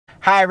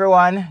Hi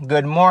everyone,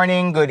 good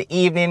morning, good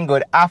evening,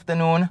 good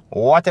afternoon,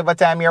 whatever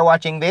time you're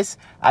watching this.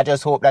 I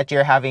just hope that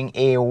you're having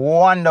a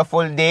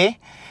wonderful day.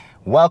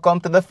 Welcome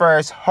to the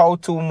first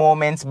How-To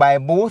Moments by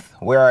Boothe,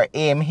 where our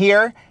aim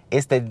here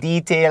is to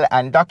detail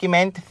and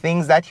document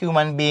things that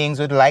human beings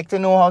would like to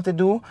know how to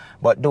do,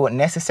 but don't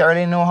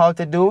necessarily know how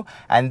to do.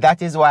 And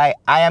that is why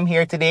I am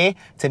here today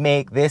to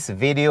make this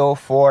video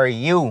for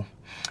you.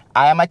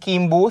 I am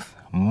Akeem Boothe,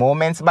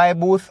 Moments by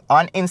Boothe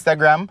on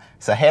Instagram,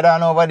 so head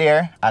on over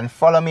there and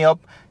follow me up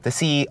to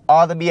see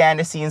all the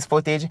behind the scenes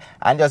footage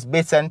and just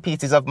bits and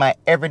pieces of my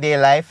everyday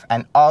life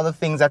and all the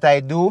things that I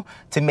do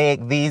to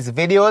make these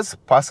videos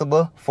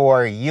possible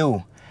for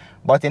you.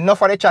 But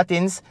enough of the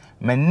chattings,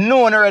 I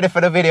know you're ready for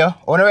the video.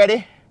 Are you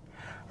ready?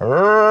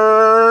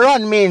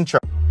 Run me intro.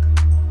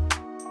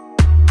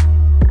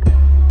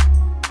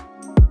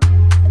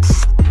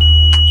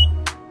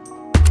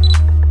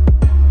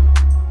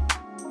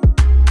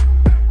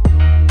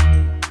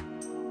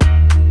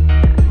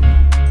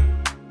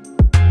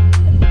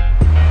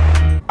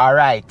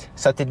 Alright,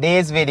 so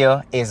today's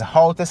video is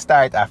how to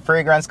start a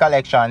fragrance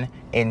collection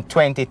in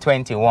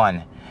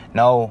 2021.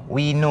 Now,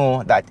 we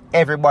know that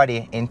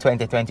everybody in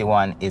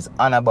 2021 is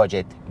on a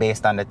budget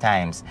based on the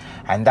times.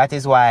 And that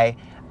is why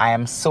I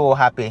am so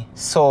happy,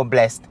 so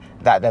blessed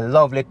that the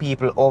lovely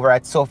people over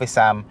at Sophie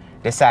Sam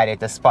decided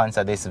to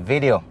sponsor this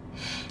video.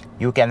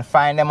 You can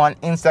find them on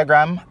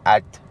Instagram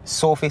at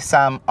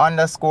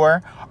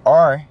SophieSam_,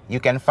 or you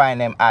can find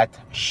them at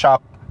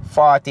Shop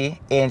 40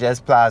 Angels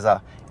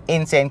Plaza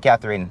in St.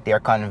 Catherine. They're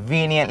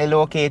conveniently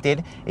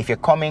located. If you're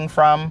coming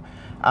from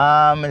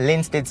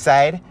Linstead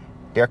side,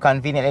 they're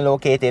conveniently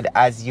located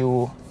as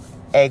you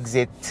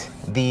exit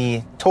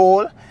the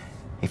toll.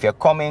 If you're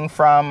coming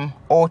from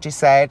Ochi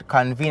side,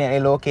 conveniently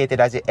located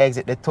as you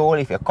exit the toll.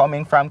 If you're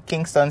coming from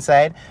Kingston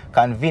side,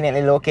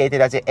 conveniently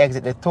located as you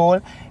exit the toll.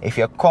 If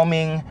you're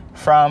coming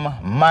from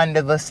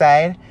Mandeville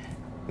side,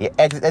 you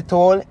exit the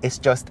toll. It's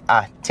just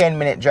a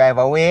 10-minute drive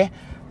away.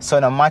 So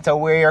no matter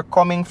where you're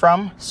coming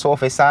from,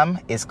 Sophie Sam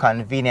is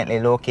conveniently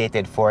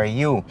located for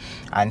you.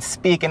 And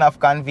speaking of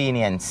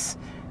convenience,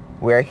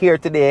 we're here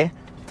today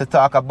to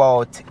talk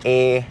about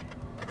a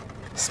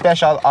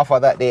special offer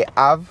that they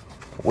have,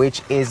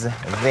 which is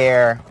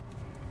their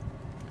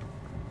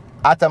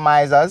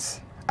Atomizers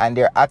and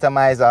their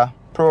Atomizer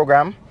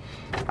program.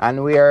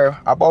 And we're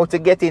about to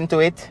get into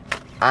it.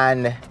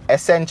 And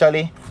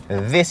essentially,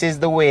 this is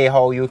the way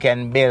how you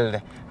can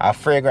build a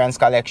fragrance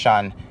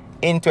collection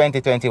in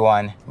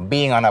 2021,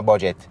 being on a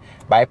budget,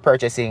 by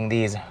purchasing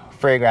these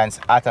fragrance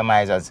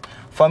atomizers.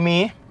 For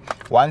me,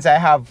 once I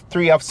have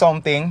 3 of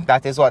something,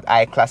 that is what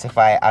I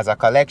classify as a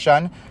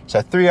collection.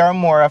 So 3 or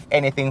more of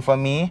anything for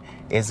me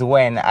is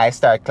when I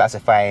start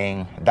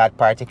classifying that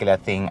particular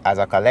thing as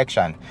a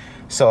collection.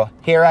 So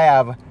here I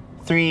have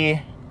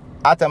 3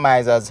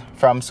 atomizers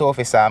from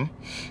Sophie Sam,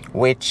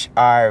 which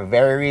are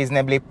very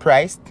reasonably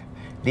priced.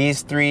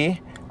 These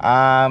 3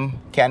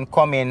 can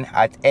come in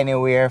at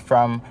anywhere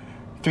from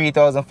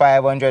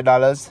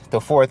 $3,500 to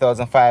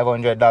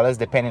 $4,500,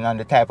 depending on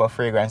the type of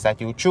fragrance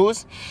that you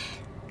choose.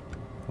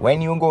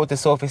 When you go to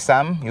Sophie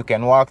Sam, you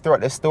can walk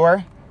throughout the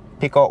store,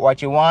 pick out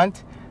what you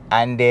want,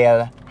 and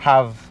they'll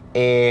have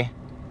a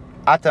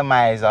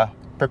atomizer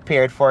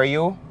prepared for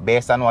you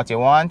based on what you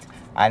want,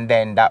 and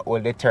then that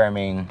will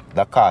determine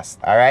the cost.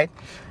 All right,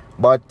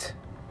 but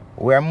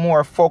we're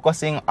more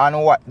focusing on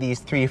what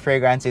these 3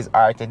 fragrances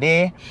are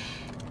today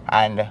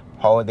and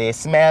how they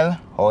smell,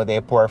 how they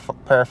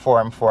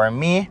perform for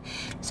me.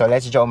 So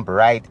let's jump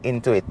right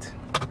into it.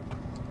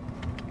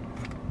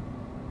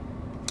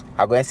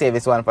 I'm going to save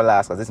this one for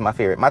last because this is my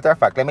favorite. Matter of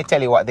fact, let me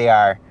tell you what they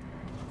are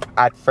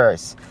at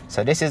first.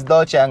 So this is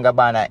Dolce &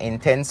 Gabbana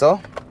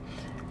Intenso.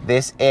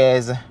 This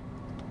is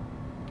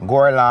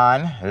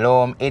Guerlain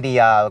L'Homme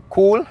Ideal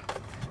Cool.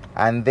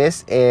 And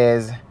this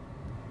is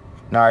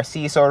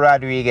Narciso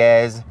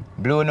Rodriguez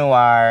Blue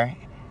Noir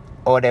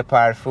Eau de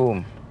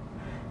Parfum.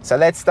 So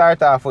let's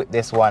start off with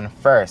this one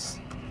first.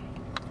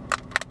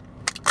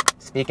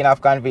 Speaking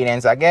of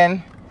convenience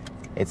again,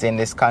 it's in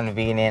this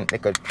convenient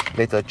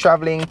little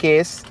traveling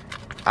case.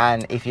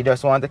 And if you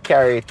just want to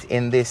carry it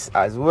in this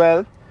as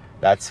well,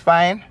 that's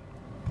fine.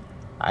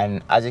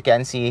 And as you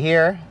can see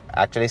here,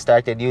 I actually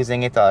started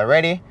using it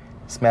already.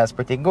 Smells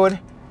pretty good.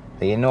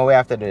 So you know we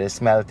have to do the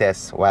smell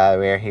test while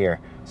we're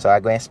here. So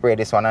I'm going to spray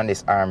this one on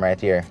this arm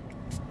right here.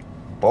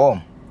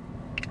 Boom.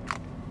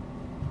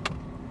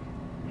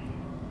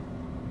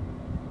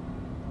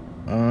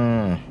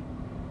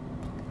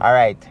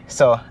 Alright,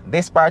 so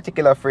this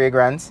particular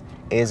fragrance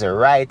is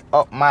right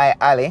up my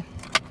alley,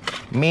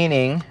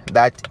 meaning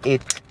that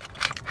it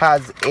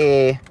has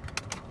a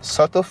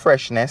subtle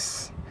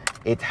freshness,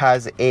 it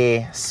has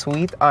a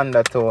sweet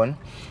undertone,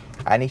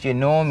 and if you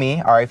know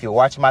me or if you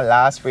watch my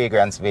last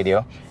fragrance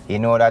video, you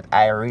know that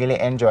I really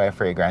enjoy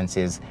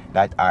fragrances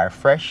that are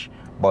fresh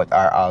but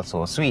are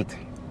also sweet.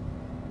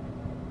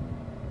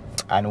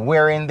 And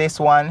wearing this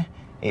one,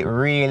 it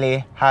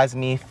really has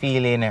me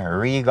feeling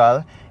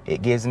regal.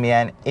 It gives me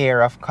an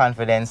air of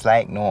confidence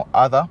like no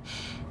other.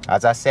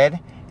 As I said,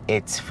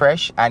 It's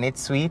fresh and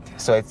it's sweet,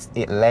 so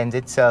it lends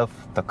itself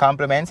to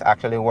compliments.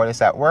 Actually wore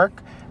this at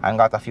work and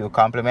got a few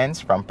compliments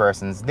from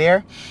persons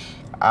there.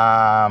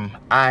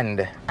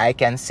 And I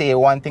can say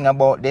one thing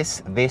about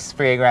this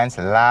fragrance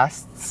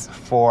lasts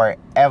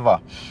forever.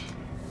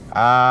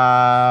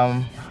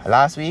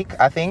 Last week,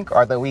 I think,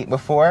 or the week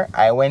before,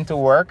 I went to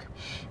work,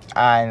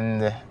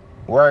 and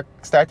work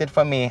started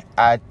for me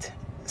at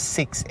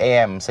 6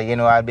 a.m. So you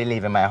know I'll be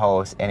leaving my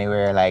house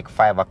anywhere like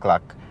 5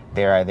 o'clock,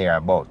 there or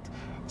thereabout.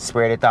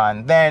 Sprayed it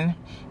on then,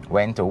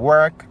 went to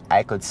work.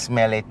 I could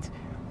smell it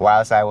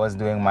whilst I was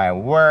doing my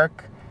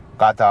work.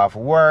 Got off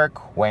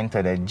work, went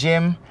to the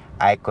gym.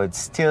 I could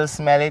still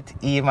smell it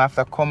even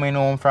after coming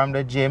home from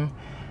the gym.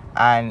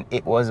 And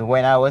it was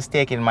when I was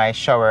taking my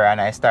shower and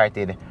I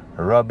started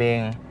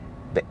rubbing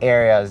the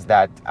areas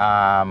that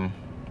I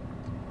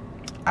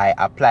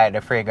applied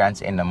the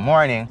fragrance in the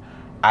morning,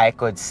 I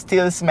could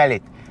still smell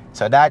it.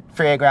 So that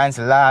fragrance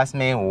lasts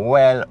me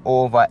well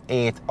over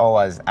 8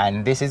 hours,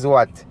 and this is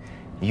what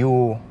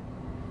you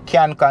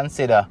can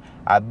consider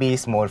a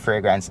beast mode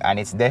fragrance, and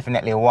it's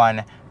definitely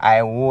one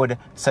I would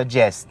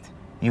suggest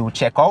you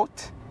check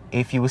out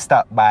if you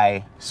stop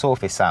by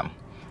Sophie Sam.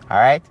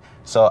 Alright,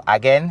 so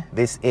again,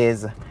 this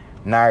is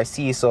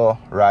Narciso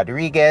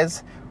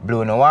Rodriguez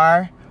Blue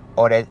Noir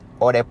Eau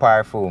de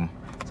Parfum.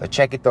 So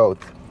check it out.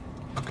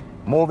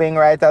 Moving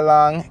right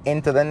along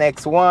into the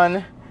next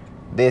one.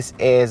 This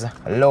is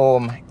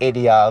L'Homme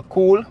Ideal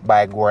Cool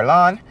by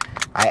Guerlain.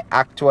 I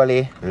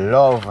actually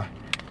love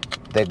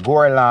the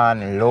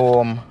Guerlain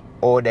L'Homme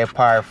Eau de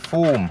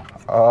Parfum.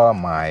 Oh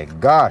my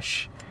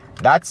gosh,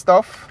 that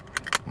stuff,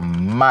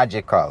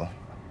 magical.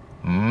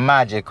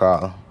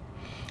 Magical.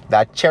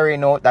 That cherry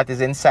note that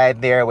is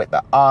inside there with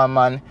the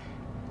almond,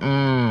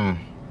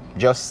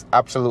 just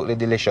absolutely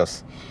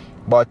delicious.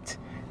 But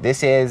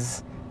this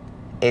is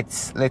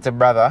its little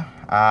brother.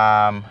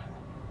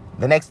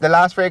 The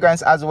last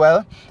fragrance as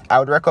well, I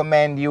would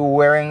recommend you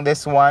wearing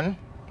this one,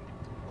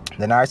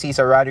 the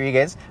Narciso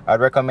Rodriguez. I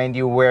would recommend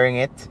you wearing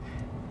it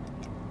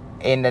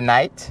in the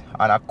night,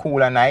 on a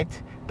cooler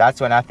night. That's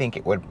when I think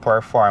it would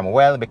perform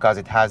well, because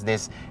it has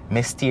this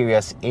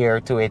mysterious air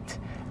to it.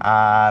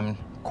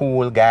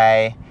 Cool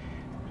guy,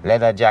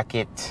 leather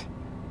jacket,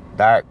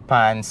 dark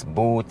pants,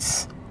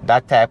 boots,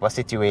 that type of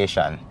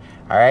situation.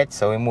 Alright,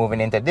 so we're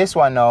moving into this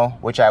one now,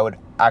 which I would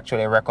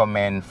actually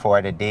recommend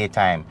for the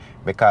daytime,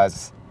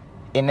 because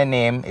in the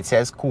name it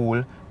says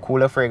cool.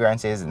 Cooler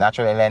fragrances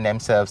naturally lend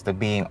themselves to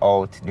being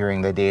out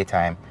during the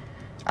daytime,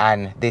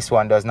 and this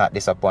one does not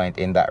disappoint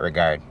in that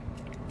regard.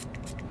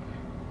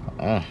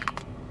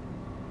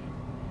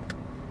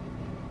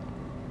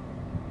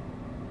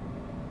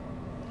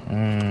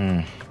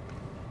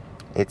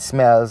 It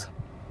smells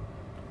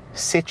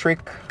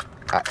citric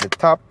at the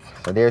top,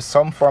 so there's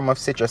some form of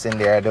citrus in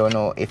there. I don't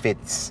know if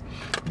it's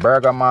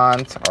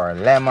bergamot or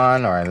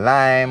lemon or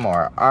lime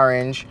or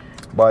orange,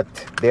 but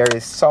there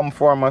is some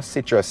form of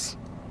citrus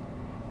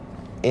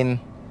in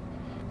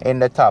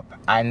the top.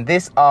 And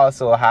this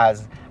also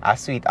has a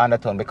sweet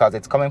undertone because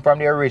it's coming from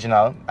the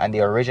original, and the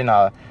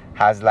original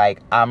has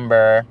like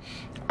amber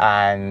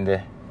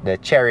and the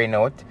cherry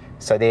note,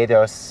 so they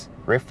just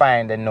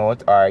refined the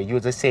note or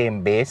use the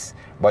same base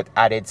but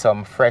added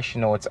some fresh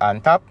notes on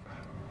top.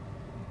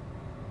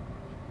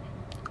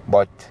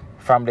 But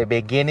from the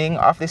beginning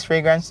of this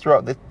fragrance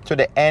to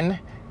the end,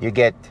 you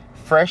get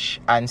fresh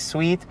and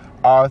sweet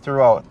all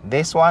throughout.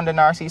 This one, the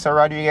Narciso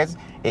Rodriguez,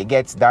 it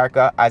gets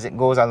darker as it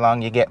goes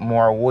along. You get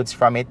more woods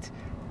from it,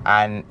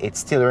 and it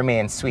still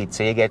remains sweet,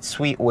 so you get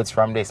sweet woods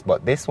from this.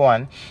 But this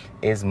one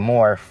is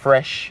more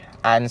fresh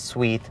and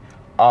sweet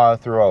all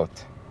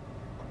throughout.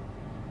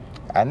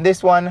 And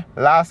this one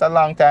lasts a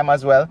long time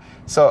as well.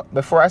 So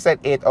before I said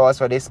 8 hours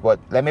for this, but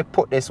let me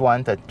put this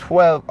one to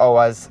 12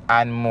 hours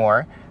and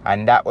more,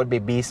 and that would be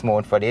beast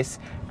mode for this.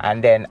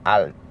 And then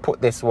I'll put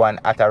this one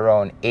at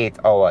around 8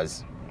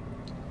 hours.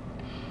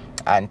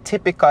 And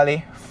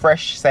typically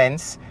fresh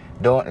scents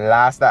don't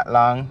last that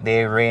long.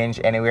 They range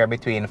anywhere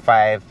between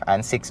 5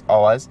 and 6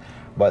 hours.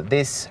 But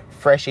this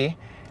freshie,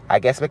 I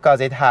guess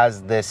because it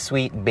has the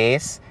sweet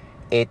base,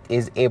 it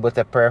is able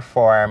to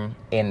perform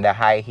in the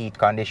high heat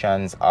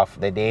conditions of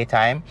the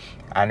daytime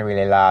and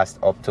really last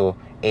up to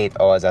 8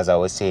 hours, as I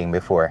was saying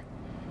before.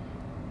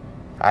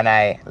 And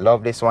I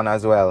love this one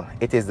as well.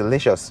 It is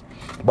delicious.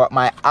 But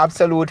my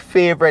absolute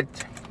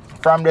favorite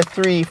from the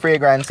 3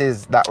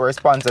 fragrances that were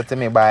sponsored to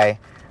me by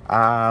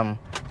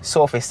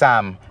Sophie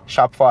Sam,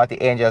 Shop 40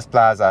 Angels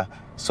Plaza,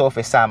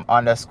 Sophie Sam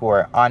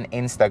 _ on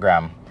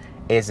Instagram,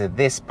 is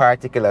this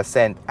particular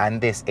scent, and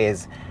this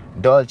is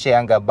Dolce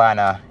 &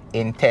 Gabbana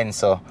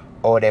Intenso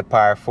Eau de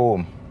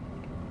Parfum.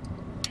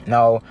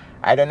 Now,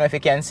 I don't know if you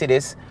can see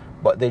this,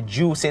 but the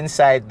juice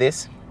inside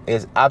this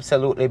is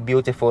absolutely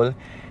beautiful.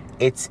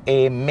 It's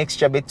a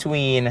mixture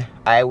between,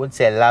 I would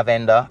say,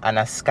 lavender and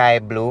a sky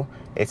blue.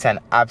 It's an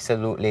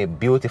absolutely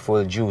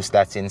beautiful juice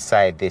that's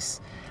inside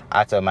this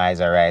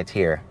atomizer right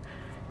here.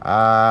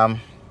 Let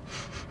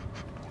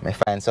me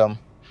find some.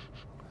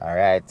 All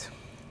right,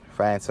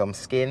 find some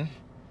skin.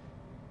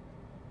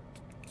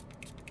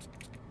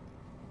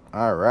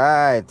 All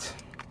right.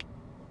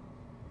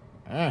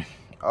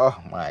 Oh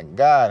my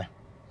God.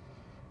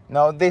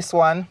 Now this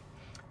one,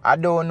 I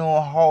don't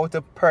know how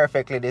to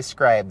perfectly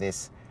describe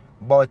this,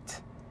 but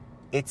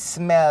it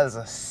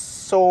smells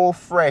so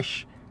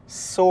fresh,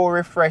 so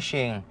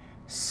refreshing,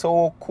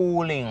 so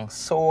cooling,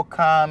 so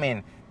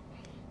calming.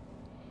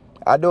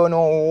 I don't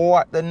know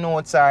what the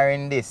notes are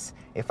in this.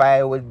 If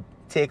I would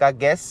take a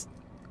guess,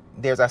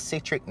 there's a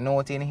citric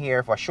note in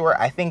here for sure.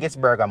 I think it's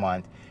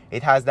bergamot.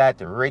 It has that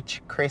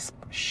rich, crisp,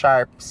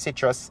 sharp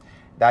citrus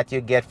that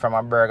you get from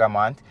a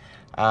bergamot.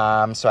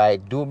 So I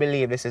do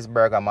believe this is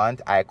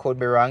bergamot. I could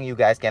be wrong. You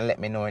guys can let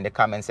me know in the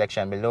comment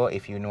section below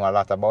if you know a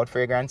lot about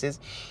fragrances.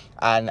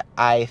 And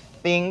I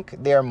think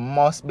there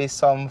must be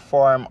some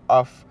form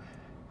of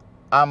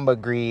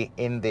ambergris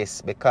in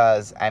this,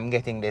 because I'm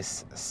getting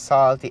this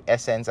salty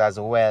essence as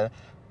well,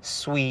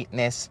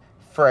 sweetness,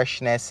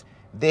 freshness.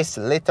 This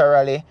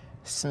literally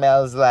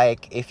smells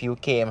like if you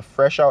came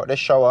fresh out the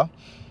shower.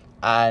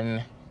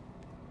 And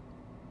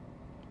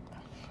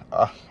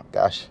oh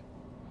gosh,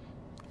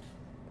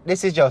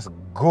 this is just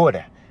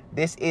good.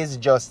 This is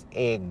just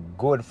a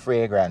good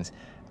fragrance.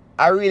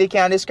 I really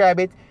can't describe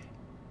it.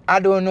 I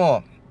don't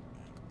know.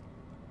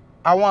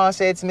 I want to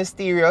say it's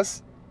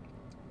mysterious,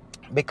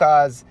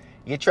 because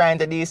you're trying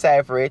to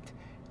decipher it.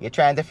 You're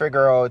trying to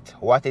figure out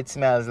what it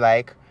smells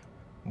like,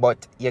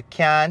 but you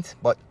can't.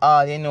 But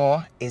all you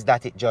know is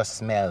that it just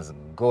smells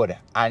good.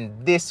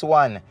 And this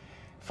one,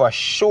 for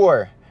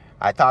sure,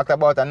 I talked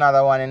about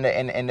another one in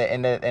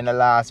the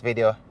last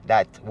video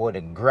that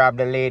would grab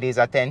the ladies'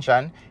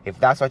 attention. If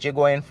that's what you're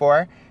going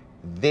for,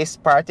 this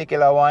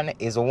particular one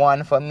is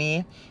one for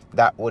me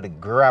that would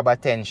grab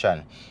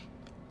attention.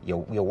 You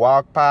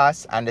walk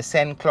past and the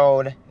scent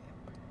cloud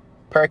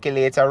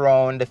percolates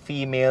around the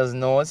female's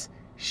nose.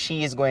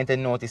 She is going to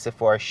notice it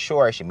for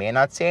sure. She may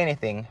not say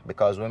anything,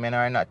 because women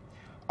are not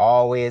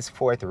always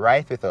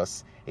forthright with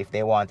us if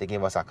they want to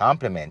give us a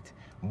compliment.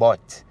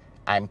 But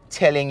I'm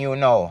telling you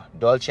now,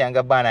 Dolce &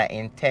 Gabbana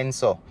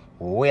Intenso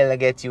will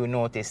get you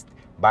noticed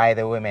by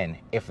the women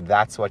if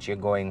that's what you're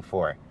going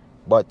for.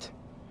 But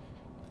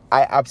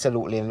I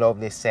absolutely love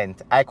this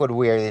scent. I could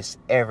wear this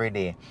every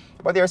day.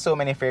 But there are so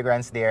many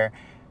fragrances there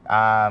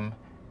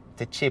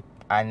to chip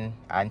and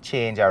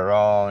change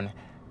around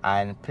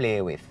and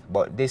play with.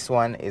 But this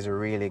one is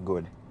really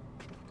good.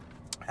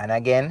 And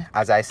again,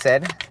 as I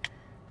said,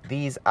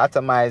 these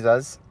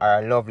atomizers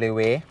are a lovely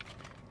way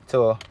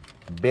to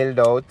build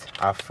out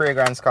a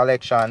fragrance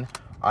collection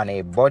on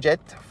a budget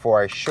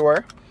for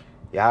sure.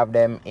 You have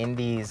them in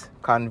these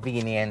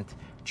convenient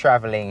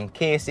traveling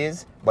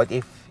cases, but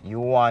if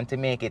you want to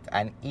make it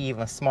an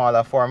even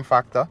smaller form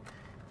factor,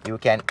 you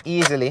can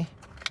easily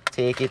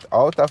take it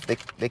out of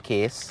the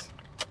case,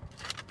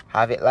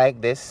 have it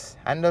like this,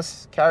 and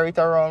just carry it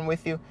around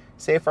with you.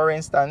 Say for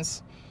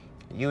instance,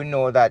 you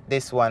know that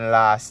this one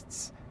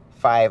lasts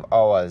 5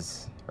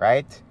 hours,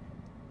 right?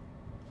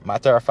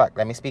 Matter of fact,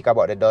 let me speak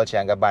about the Dolce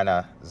 &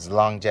 Gabbana's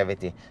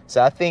longevity.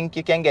 So I think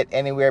you can get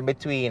anywhere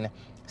between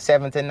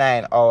 7 to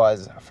 9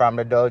 hours from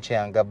the Dolce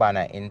 &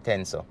 Gabbana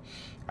Intenso.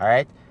 All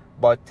right?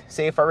 But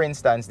say for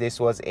instance, this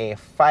was a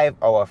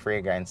 5-hour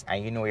fragrance,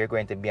 and you know you're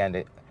going to be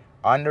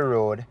on the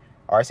road.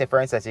 Or say for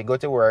instance, you go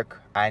to work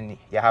and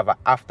you have an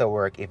after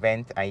work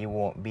event and you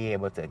won't be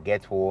able to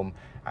get home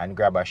and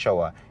grab a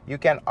shower. You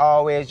can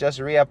always just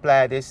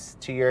reapply this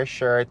to your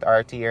shirt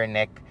or to your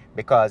neck,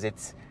 because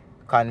it's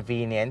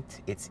convenient,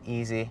 it's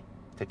easy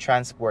to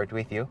transport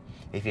with you.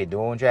 If you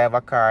don't drive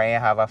a car and you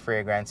have a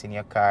fragrance in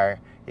your car,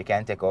 you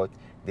can take out.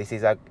 This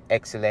is an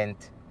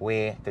excellent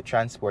way to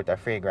transport a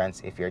fragrance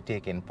if you're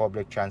taking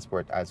public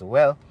transport as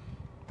well.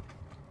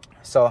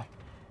 So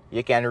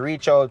you can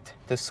reach out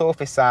to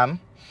Sophie Sam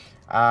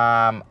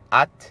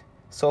at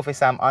Sophie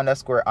Sam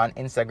 _ on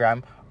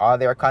Instagram. All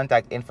their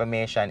contact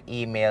information,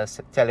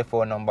 emails,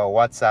 telephone number,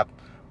 WhatsApp,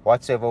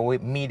 whatsoever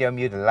medium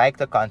you'd like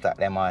to contact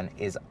them on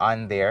is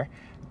on there.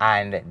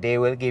 And they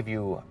will give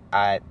you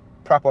a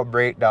proper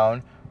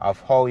breakdown of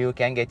how you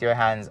can get your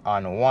hands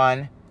on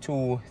 1,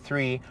 2,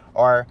 3,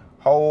 or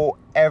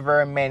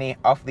however many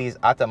of these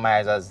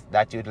atomizers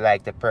that you'd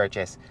like to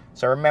purchase.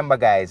 So remember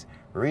guys,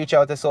 reach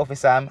out to Sophie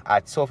Sam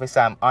at Sophie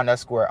Sam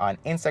 _ on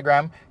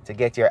Instagram to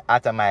get your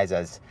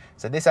atomizers.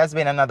 So this has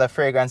been another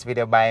fragrance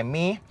video by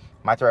me.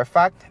 Matter of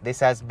fact, this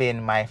has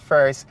been my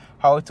first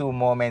how-to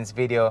moments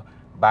video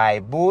by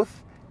Boothe,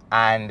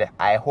 and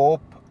I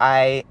hope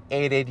I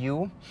aided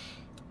you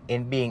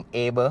in being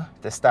able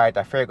to start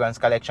a fragrance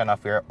collection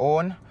of your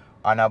own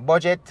on a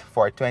budget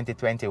for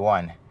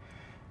 2021.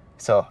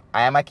 So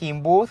I am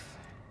Akeem Boothe.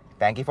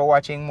 Thank you for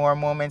watching more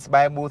Moments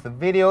by Boothe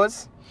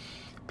videos.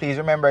 Please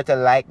remember to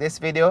like this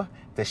video,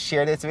 to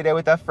share this video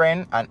with a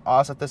friend, and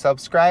also to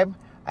subscribe.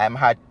 I'm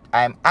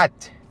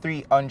at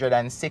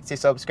 360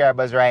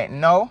 subscribers right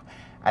now,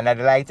 and I'd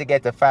like to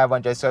get to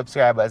 500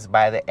 subscribers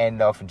by the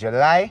end of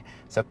July.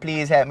 So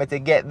please help me to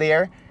get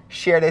there.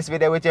 Share this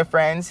video with your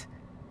friends,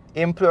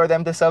 implore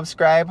them to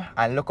subscribe,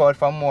 and look out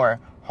for more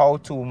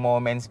how-to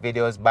moments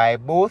videos by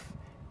Boothe.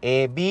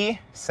 AB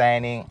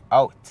signing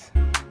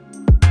out.